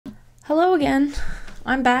Hello again.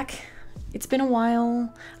 I'm back. It's been a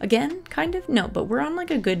while. Again, kind of? No, but we're on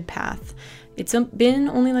like a good path. It's been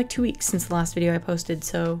only like 2 weeks since the last video I posted,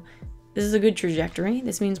 so this is a good trajectory.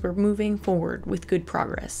 This means we're moving forward with good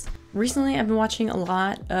progress. Recently, I've been watching a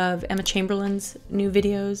lot of Emma Chamberlain's new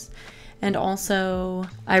videos, and also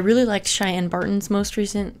I really liked Cheyenne Barton's most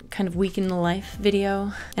recent kind of week in the life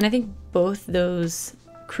video. And I think both those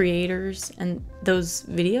creators and those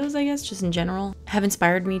videos, I guess, just in general, have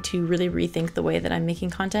inspired me to really rethink the way that I'm making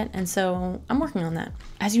content, and so I'm working on that.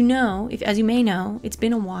 As you know, as you may know, it's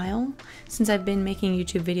been a while since I've been making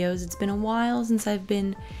YouTube videos. It's been a while since I've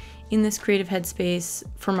been in this creative headspace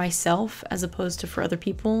for myself as opposed to for other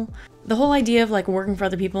people. The whole idea of like working for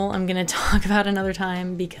other people, I'm gonna talk about another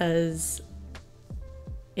time because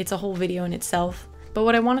it's a whole video in itself. But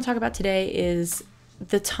what I want to talk about today is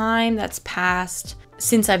the time that's passed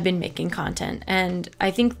since I've been making content. And I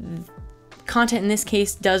think content in this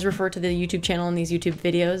case does refer to the YouTube channel and these YouTube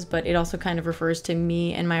videos, but it also kind of refers to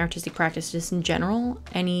me and my artistic practice just in general.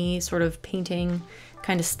 Any sort of painting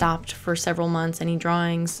kind of stopped for several months, any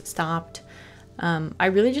drawings stopped. I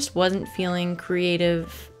really just wasn't feeling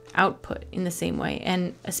creative output in the same way.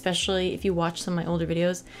 And especially if you watch some of my older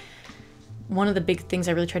videos, one of the big things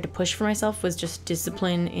I really tried to push for myself was just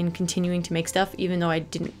discipline in continuing to make stuff, even though I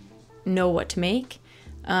didn't know what to make.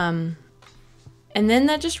 And then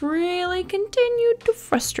that just really continued to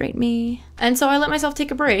frustrate me. And so I let myself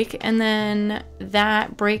take a break, and then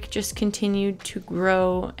that break just continued to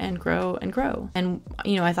grow and grow and grow. And,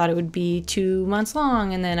 you know, I thought it would be 2 months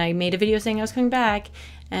long, and then I made a video saying I was coming back.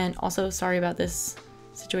 And also, sorry about this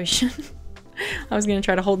situation. I was gonna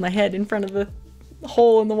try to hold my head in front of the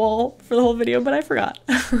hole in the wall for the whole video, but I forgot.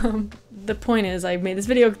 The point is, I made this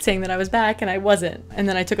video saying that I was back and I wasn't, and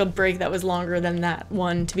then I took a break that was longer than that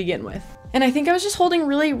one to begin with. And I think I was just holding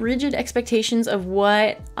really rigid expectations of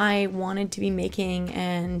what I wanted to be making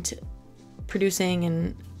and producing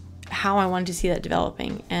and how I wanted to see that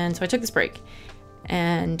developing. And so I took this break,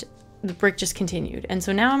 and the break just continued. And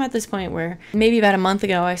so now I'm at this point where maybe about a month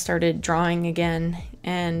ago I started drawing again,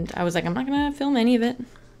 and I was like, I'm not gonna film any of it.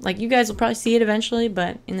 Like, you guys will probably see it eventually,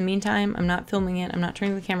 but in the meantime, I'm not filming it. I'm not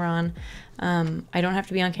turning the camera on. I don't have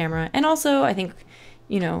to be on camera. And also, I think,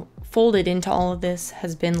 you know, folded into all of this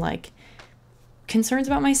has been like concerns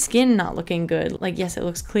about my skin not looking good. Like, yes, it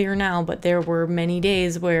looks clear now, but there were many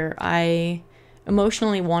days where I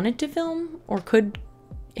emotionally wanted to film or could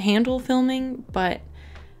handle filming, but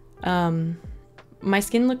my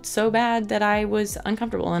skin looked so bad that I was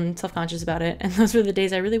uncomfortable and self-conscious about it. And those were the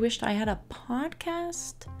days I really wished I had a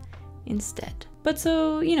podcast instead. But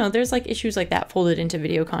so, you know, there's like issues like that folded into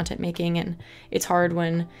video content making, and it's hard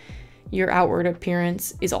when your outward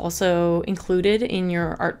appearance is also included in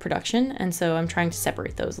your art production. And so I'm trying to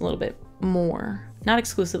separate those a little bit more. Not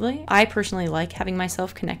exclusively. I personally like having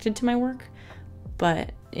myself connected to my work,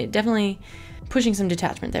 but it definitely pushing some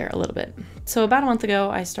detachment there a little bit. So about a month ago,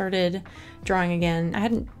 I started drawing again. I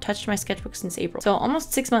hadn't touched my sketchbook since April. So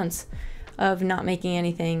almost 6 months of not making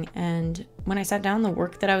anything. And when I sat down, the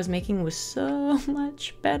work that I was making was so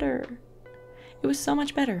much better. It was so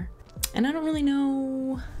much better. And I don't really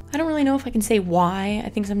know if I can say why. I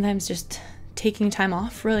think sometimes just taking time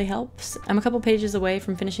off really helps. I'm a couple pages away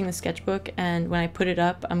from finishing the sketchbook, and when I put it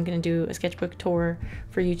up, I'm gonna do a sketchbook tour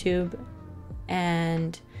for YouTube.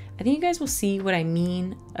 And I think you guys will see what I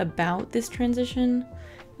mean about this transition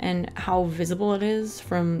and how visible it is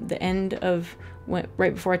from the end of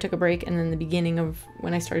right before I took a break and then the beginning of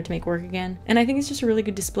when I started to make work again. And I think it's just a really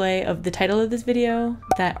good display of the title of this video,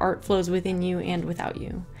 that art flows within you and without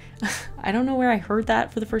you. I don't know where I heard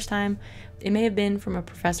that for the first time. It may have been from a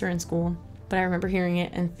professor in school, but I remember hearing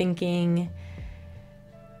it and thinking,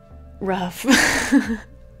 rough.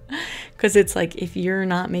 Because it's like, if you're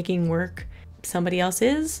not making work, somebody else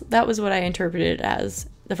is. That was what I interpreted as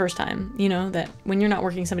the first time, you know, that when you're not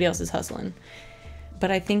working, somebody else is hustling.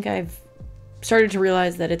 But I think I've started to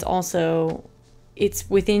realize that it's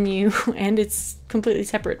within you and it's completely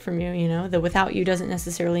separate from you, you know. The without you doesn't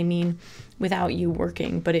necessarily mean without you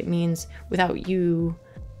working, but it means without you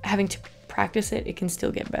having to practice it, it can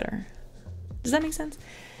still get better. Does that make sense?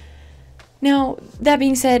 Now, that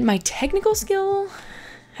being said, my technical skill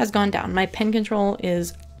has gone down. My pen control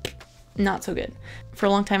is not so good. For a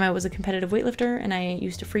long time, I was a competitive weightlifter, and I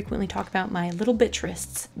used to frequently talk about my little bitch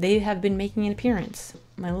wrists. They have been making an appearance.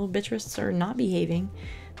 My little bitch wrists are not behaving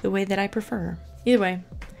the way that I prefer. Either way,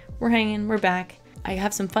 we're hanging, we're back. I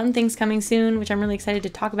have some fun things coming soon, which I'm really excited to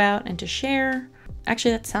talk about and to share.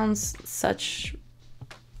 Actually, that sounds such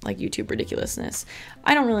like YouTube ridiculousness.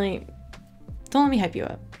 Don't let me hype you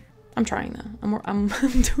up. I'm trying though. I'm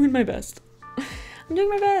doing my best. I'm doing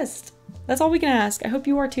my best. That's all we can ask. I hope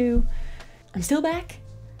you are too. I'm still back.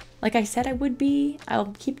 Like I said I would be.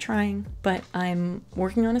 I'll keep trying, but I'm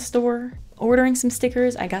working on a store, ordering some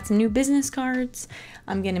stickers. I got some new business cards.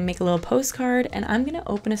 I'm gonna make a little postcard, and I'm gonna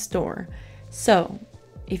open a store. So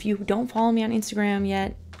if you don't follow me on Instagram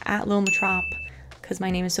yet, at Lil Mitrop, because my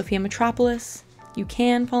name is Sophia Mitropoulos, you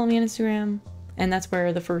can follow me on Instagram, and that's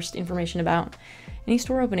where the first information about any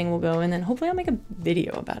store opening will go, and then hopefully I'll make a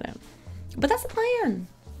video about it. But that's the plan.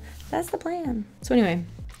 That's the plan. So anyway,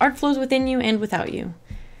 art flows within you and without you.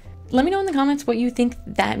 Let me know in the comments what you think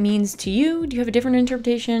that means to you. Do you have a different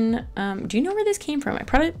interpretation? Do you know where this came from? I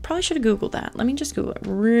probably should have Googled that. Let me just Google it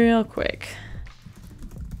real quick.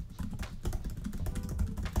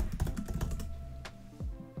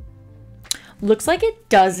 Looks like it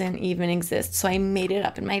doesn't even exist, so I made it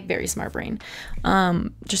up in my very smart brain.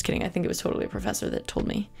 Just kidding. I think it was totally a professor that told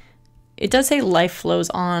me. It does say life flows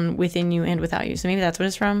on within you and without you, so maybe that's what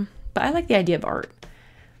it's from. But I like the idea of art.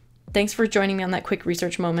 Thanks for joining me on that quick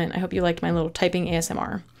research moment. I hope you liked my little typing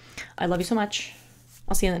ASMR. I love you so much.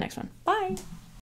 I'll see you in the next one. Bye.